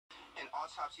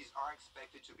Autopsies are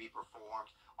expected to be performed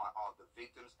on all the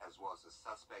victims as well as the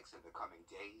suspects in the coming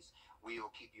days. We'll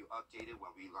keep you updated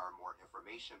when we learn more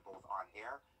information both on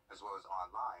air as well as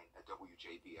online at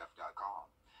Wjbf.com.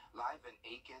 Live in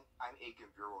Aiken, I'm Aiken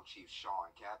Bureau Chief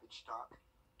Sean Cabbage-Stock,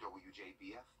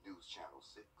 Wjbf News Channel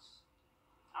 6.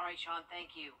 All right, Sean,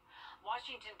 thank you.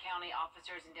 Washington County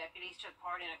officers and deputies took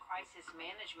part in a crisis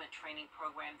management training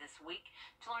program this week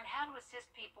to learn how to assist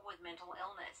people with mental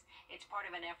illness. It's part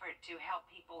of an effort to help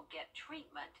people get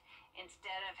treatment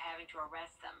instead of having to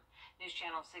arrest them. News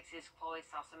Channel 6's Chloe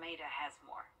Salsameda has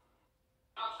more.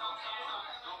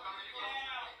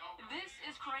 This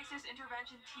is crisis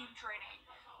intervention team training.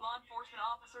 Law enforcement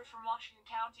officers from Washington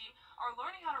County are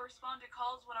learning how to respond to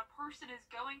calls when a person is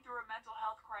going through a mental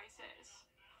health crisis.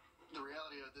 The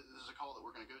reality of this is a call that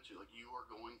we're going to go to. Like, you are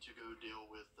going to go deal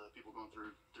with people going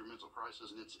through mental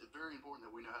crisis, and it's very important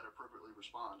that we know how to appropriately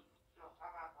respond.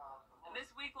 And this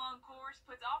week-long course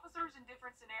puts officers in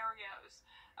different scenarios.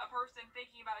 A person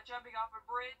thinking about jumping off a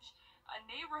bridge, a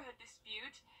neighborhood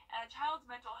dispute, and a child's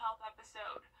mental health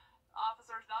episode.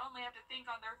 Officers not only have to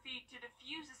think on their feet to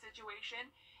defuse the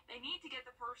situation, they need to get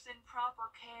the person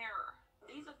proper care.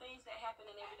 These are things that happen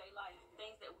in everyday life,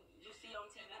 things that you see on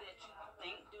TV that you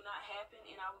think do not happen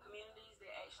in our communities that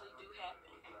actually do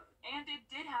happen. And it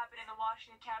did happen in the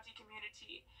Washington County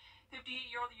community.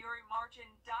 58-year-old Yuri Martin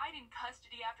died in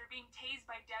custody after being tased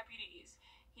by deputies.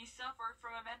 He suffered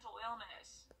from a mental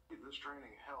illness. This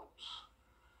training helps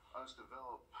us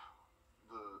develop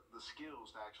the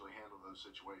skills to actually handle those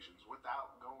situations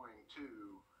without going to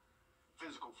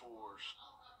physical force.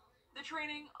 The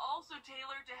training also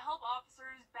tailored to help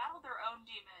officers battle their own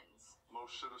demons.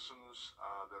 Most citizens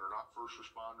that are not first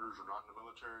responders or not in the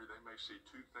military, they may see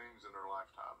two things in their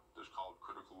lifetime. They're called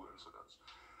critical incidents.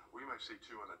 We may see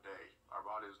two in a day. Our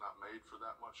body is not made for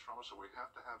that much trauma, so we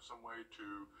have to have some way to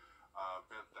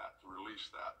vent that, to release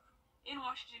that. In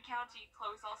Washington County,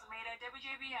 Chloe Salsameda,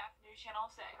 WJBF News Channel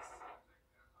 6.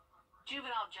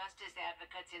 Juvenile justice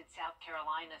advocates in South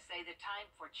Carolina say the time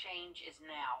for change is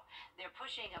now. They're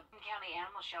pushing a county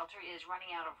animal shelter is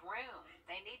running out of room.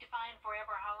 They need to find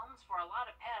forever homes for a lot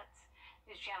of pets.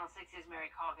 News Channel 6's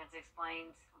Mary Calkins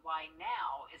explains why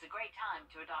now is a great time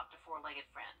to adopt a four-legged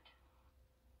friend.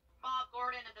 Bob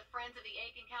Gordon of the Friends of the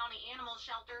Aiken County Animal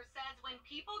Shelter says when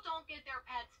people don't get their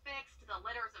pets fixed, the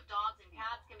litters of dogs and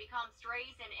cats can become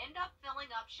strays and end up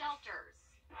filling up shelters.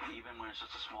 Even when it's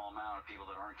just a small amount of people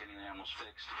that aren't getting the animals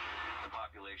fixed, the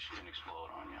population can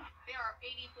explode on you. There are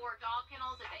 84 dog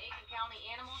kennels at the Aiken County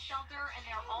Animal Shelter, and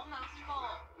they're almost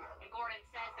full. And Gordon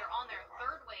says they're on their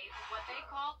third wave of what they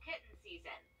call kitten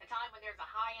season, a time when there's a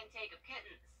high intake of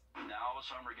kittens. Now, all of a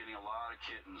sudden, we're getting a lot of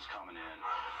kittens coming in.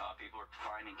 People are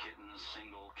finding kittens,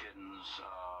 single kittens,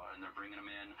 and they're bringing them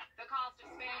in. The cost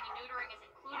of spaying and neutering is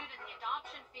included in the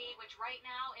adoption fee, which right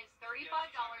now is $35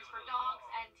 for dogs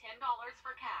and $10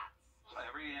 for cats.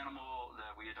 Every animal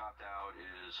that we adopt out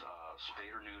is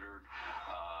spayed or neutered,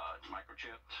 it's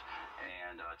microchipped,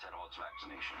 and it's had all its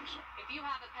vaccinations. If you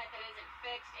have a pet that isn't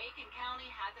fixed, Aiken County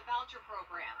has a voucher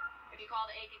program. If you call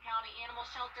the Aiken County Animal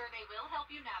Shelter, they will help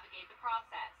you navigate the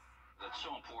process. That's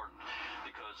so important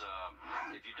because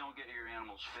if you don't get your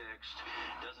animals fixed,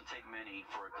 it doesn't take many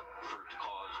for it to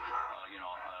cause,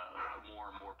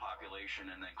 more and more population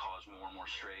and then cause more and more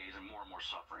strays and more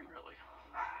suffering, really.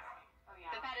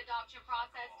 The pet adoption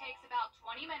process takes about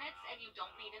 20 minutes and you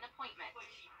don't need an appointment.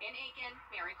 In Aiken,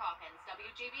 Mary Calkins,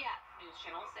 WJBF News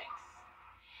Channel 6.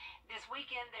 This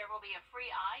weekend, there will be a free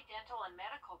eye, dental, and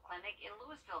medical clinic in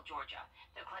Louisville, Georgia.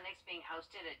 The clinic's being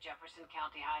hosted at Jefferson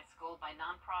County High School by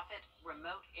nonprofit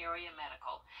Remote Area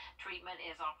Medical. Treatment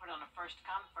is offered on a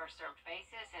first-come, first-served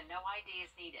basis, and no ID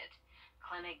is needed.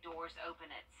 Clinic doors open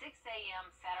at 6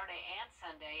 a.m. Saturday and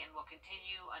Sunday and will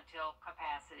continue until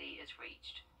capacity is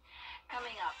reached.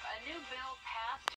 Coming up, a new bill passed